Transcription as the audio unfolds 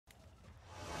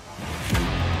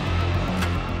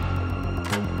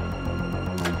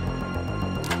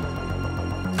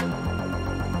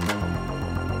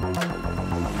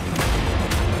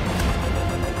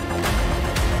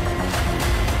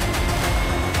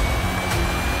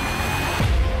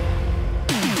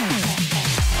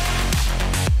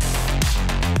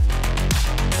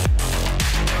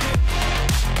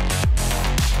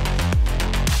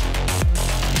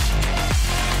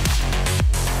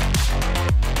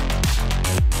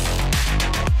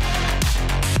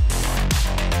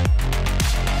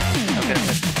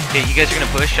Okay, you guys are gonna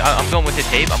push. I'm going with the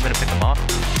tape. I'm gonna pick them off.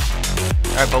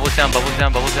 All right, bubbles down, bubbles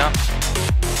down, bubbles down.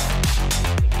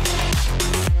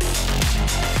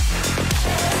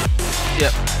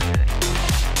 Yep.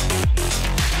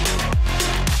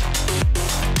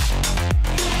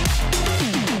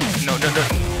 No.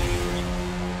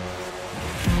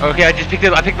 Okay, I picked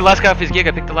the last guy off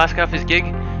his gig.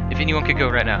 If anyone could go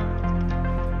right now.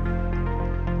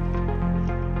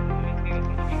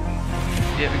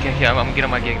 Yeah, okay, I'm gonna get on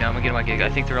my gig now. I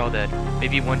think they're all dead.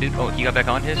 Maybe one dude. Oh, he got back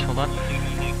on his. Hold on.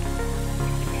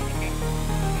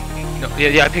 No,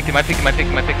 yeah, I picked him.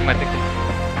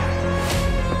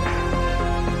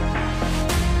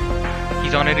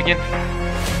 He's on it again.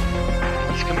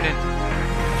 He's coming in.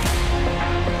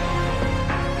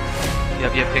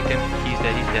 Yep, picked him. He's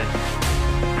dead.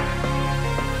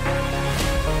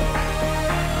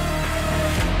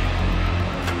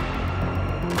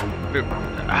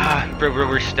 Bro,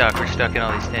 we're stuck. We're stuck in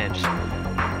all these temps. Yeah,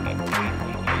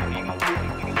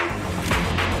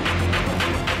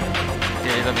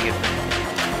 let me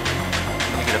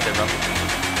get up there, bro.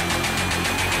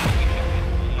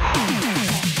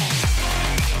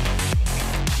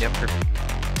 Yep, perfect.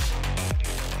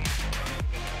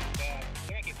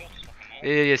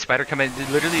 Yeah, spider coming.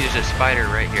 Literally, there's a spider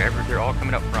right here. They're all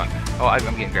coming up front. Oh, I'm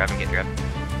getting grabbed. Yep.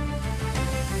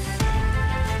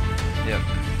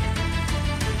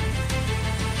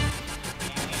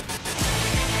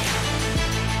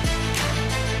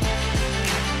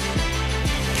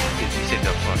 You sit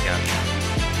the fuck out.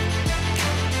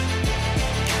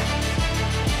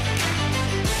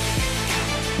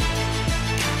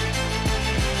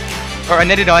 Oh, I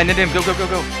netted him. Go. In.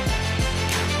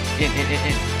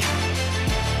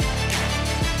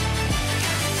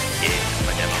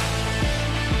 My demo.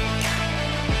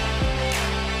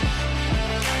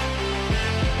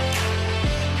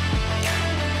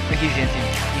 I think he's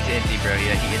empty, bro.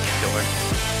 Yeah, he is the door.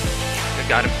 I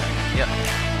got him. Yep.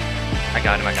 I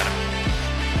got him.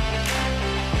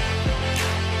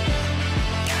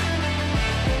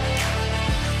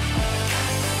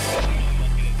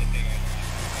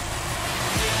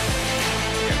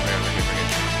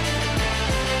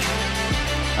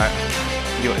 Alright.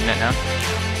 You want net now?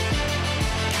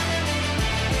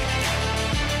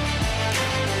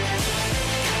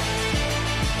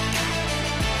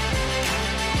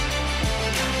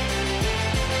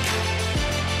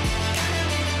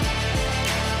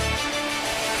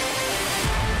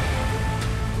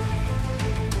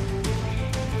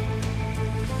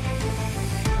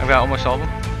 I've got almost all of them.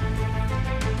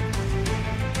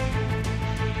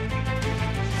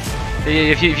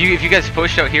 If you guys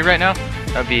pushed out here right now,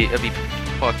 that'd be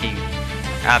fucking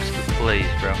absolute plays,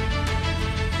 bro.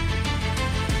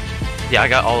 Yeah, I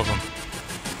got all of them.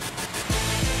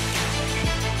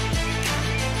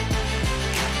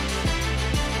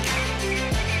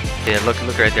 Yeah,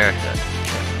 look right there.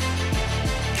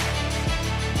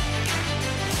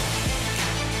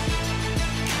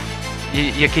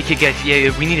 Yeah, guys,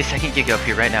 yeah, we need a second gig up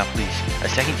here right now, please. A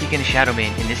second gig and a shadow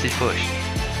main, and this is push.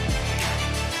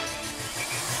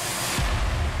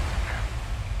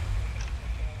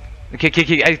 Okay, take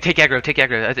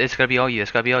aggro. It's gotta be all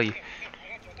you.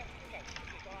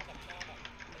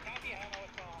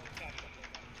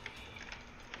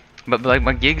 But like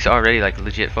my gig's already like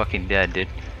legit fucking dead, dude.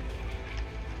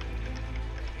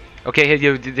 Okay, hey,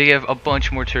 yo, they have a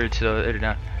bunch more turrets, so they're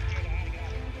not.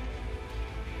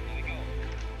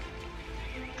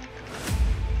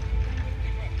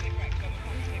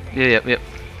 Yep.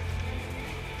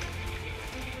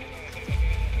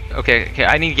 Okay,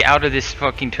 I need to get out of this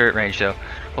fucking turret range though.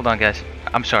 Hold on, guys.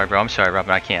 I'm sorry, Rob, but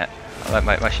I can't.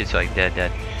 My shit's like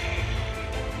dead.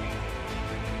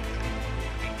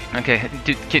 Okay,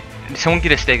 dude, someone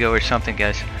get a stego or something,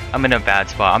 guys. I'm in a bad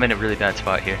spot. I'm in a really bad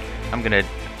spot here. I'm gonna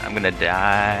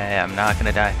die. I'm not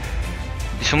gonna die.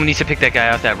 Someone needs to pick that guy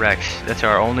out, that Rex. That's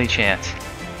our only chance.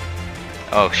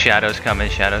 Oh, Shadow's coming.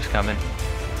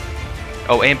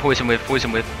 Oh, and Poison Whip.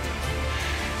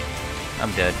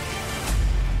 I'm dead.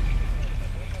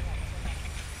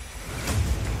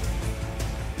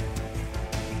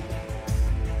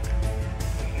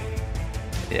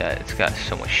 Yeah, it's got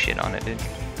so much shit on it, dude.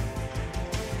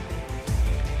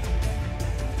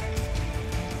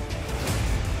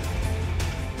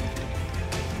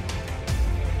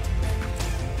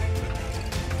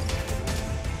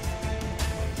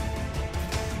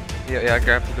 Yeah, I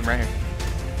grabbed them right here.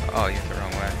 Oh, you went the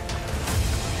wrong way.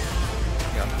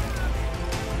 Yeah.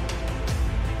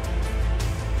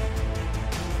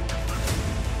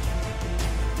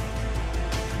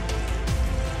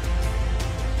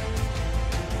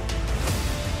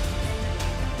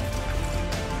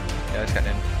 Yeah, it's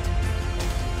gotten in.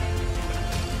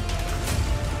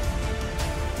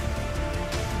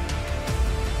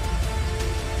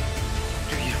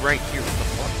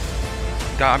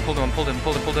 God, I pulled him, pulled him,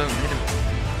 hit him.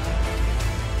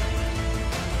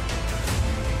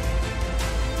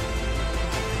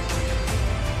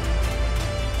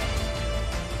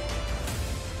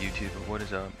 YouTube, what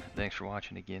is up? Thanks for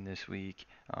watching again this week.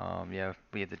 Yeah,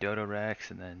 we had the Dodo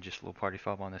Rex and then just a little party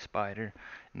fob on the spider.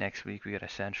 Next week we got a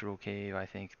Central Cave. I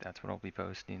think that's what I'll be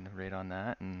posting right on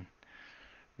that. And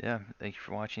yeah, thank you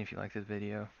for watching. If you liked this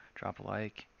video, drop a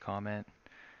like, comment,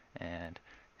 and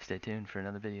stay tuned for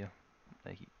another video.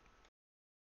 Thank you.